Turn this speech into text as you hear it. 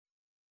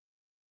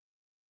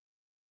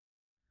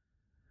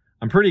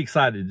I'm pretty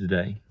excited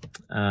today.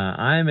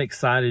 I am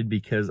excited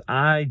because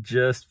I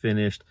just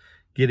finished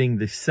getting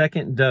the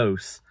second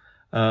dose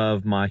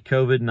of my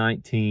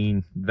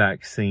COVID-19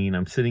 vaccine.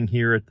 I'm sitting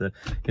here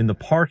in the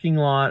parking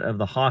lot of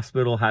the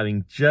hospital,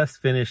 having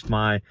just finished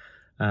my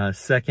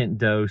second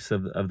dose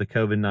of the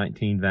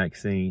COVID-19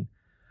 vaccine.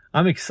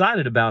 I'm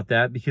excited about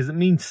that because it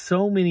means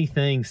so many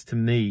things to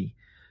me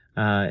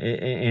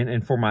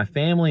and for my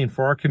family and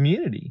for our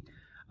community.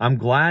 I'm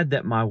glad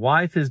that my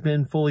wife has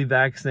been fully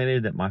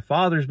vaccinated, that my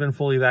father's been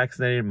fully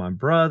vaccinated, my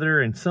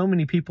brother, and so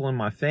many people in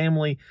my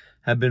family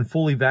have been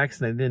fully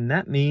vaccinated. And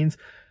that means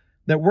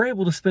that we're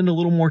able to spend a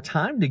little more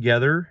time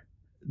together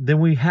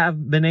than we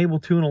have been able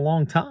to in a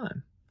long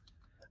time.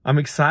 I'm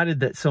excited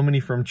that so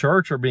many from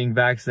church are being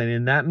vaccinated,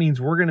 and that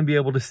means we're going to be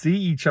able to see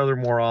each other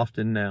more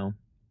often now.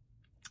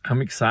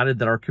 I'm excited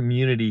that our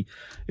community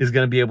is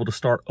going to be able to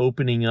start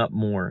opening up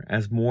more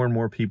as more and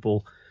more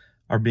people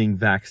are being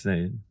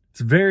vaccinated. It's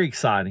very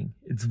exciting.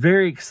 It's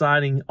very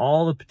exciting,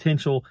 all the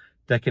potential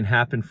that can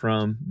happen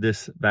from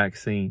this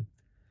vaccine.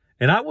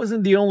 And I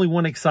wasn't the only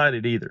one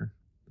excited either.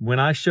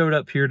 When I showed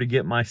up here to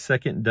get my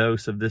second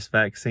dose of this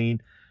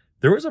vaccine,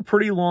 there was a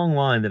pretty long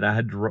line that I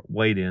had to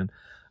wait in.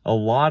 A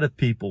lot of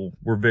people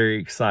were very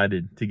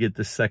excited to get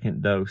the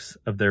second dose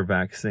of their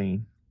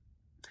vaccine.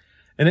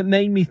 And it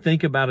made me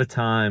think about a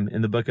time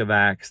in the book of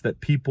Acts that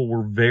people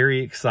were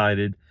very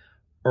excited,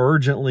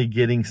 urgently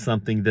getting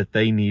something that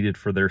they needed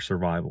for their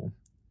survival.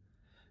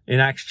 In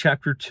Acts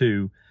chapter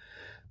 2,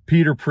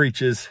 Peter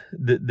preaches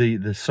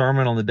the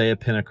sermon on the day of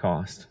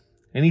Pentecost.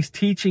 And he's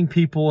teaching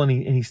people and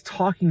he's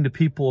talking to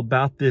people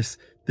about this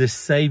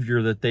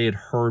Savior that they had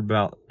heard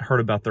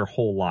about their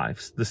whole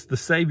lives. The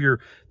Savior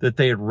that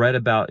they had read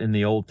about in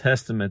the Old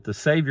Testament, the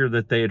Savior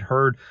that they had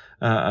heard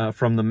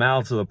from the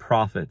mouths of the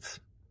prophets.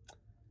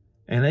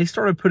 And they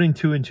started putting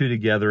two and two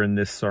together in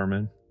this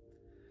sermon.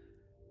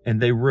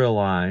 And they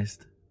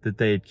realized that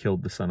they had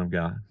killed the Son of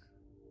God.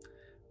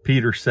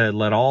 Peter said,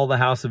 "Let all the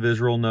house of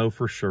Israel know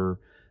for sure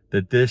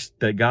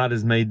that God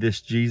has made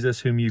this Jesus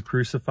whom you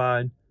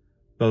crucified,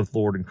 both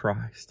Lord and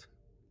Christ."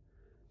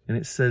 And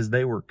it says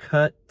they were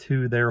cut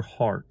to their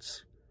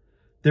hearts.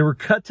 They were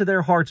cut to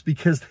their hearts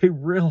because they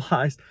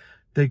realized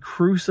they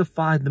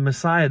crucified the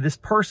Messiah. This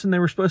person they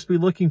were supposed to be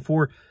looking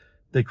for,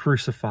 they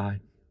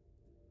crucified.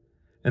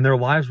 And their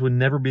lives would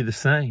never be the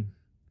same.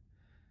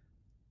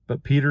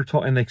 But Peter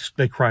told, and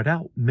they cried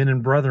out, "Men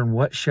and brethren,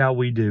 what shall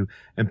we do?"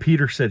 And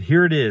Peter said,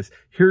 "Here it is.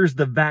 Here's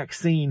the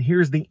vaccine.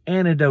 Here's the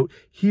antidote.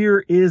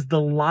 Here is the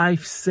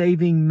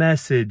life-saving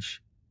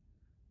message.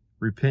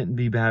 Repent and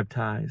be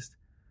baptized."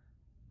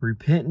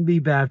 Repent and be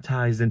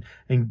baptized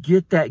and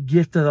get that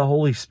gift of the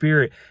Holy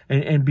Spirit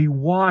and be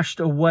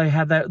washed away.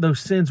 Have those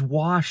sins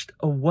washed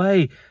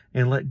away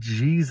and let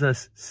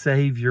Jesus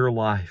save your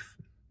life.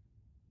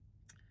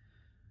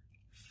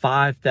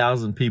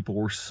 5,000 people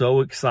were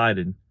so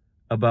excited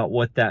about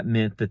what that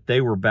meant that they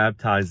were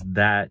baptized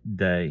that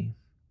day.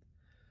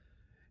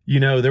 You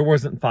know, there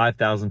wasn't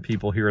 5,000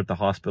 people here at the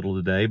hospital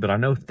today, but I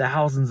know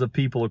thousands of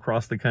people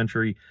across the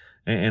country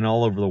and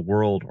all over the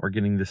world are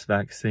getting this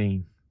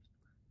vaccine.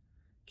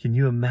 Can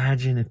you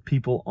imagine if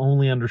people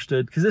only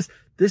understood? Because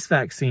this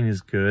vaccine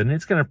is good and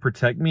it's going to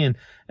protect me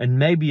and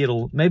maybe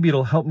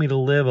it'll help me to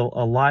live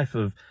a life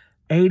of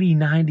 80,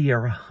 90,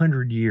 or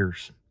 100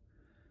 years.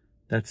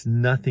 That's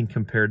nothing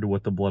compared to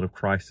what the blood of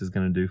Christ is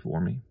going to do for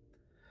me.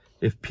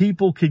 If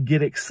people could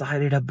get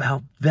excited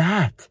about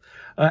that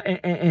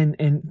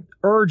and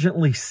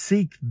urgently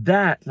seek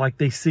that like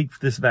they seek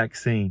this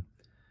vaccine,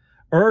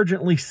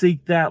 urgently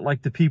seek that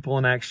like the people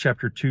in Acts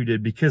chapter 2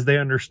 did, because they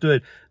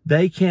understood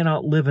they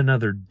cannot live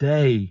another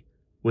day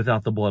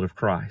without the blood of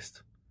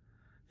Christ.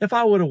 If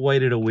I would have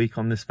waited a week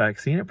on this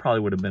vaccine, it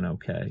probably would have been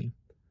okay.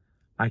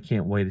 I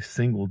can't wait a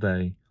single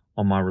day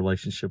on my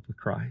relationship with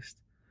Christ.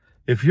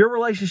 If your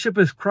relationship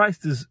with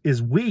Christ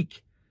is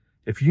weak,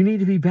 if you need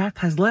to be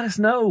baptized, let us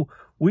know.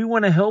 We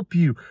want to help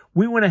you.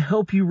 We want to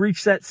help you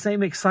reach that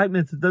same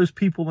excitement that those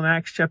people in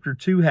Acts chapter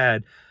 2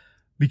 had,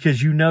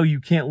 because you know you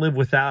can't live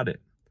without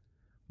it.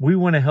 We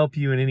want to help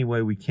you in any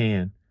way we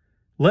can.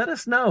 Let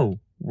us know.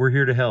 We're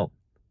here to help.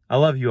 I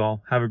love you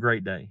all. Have a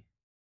great day.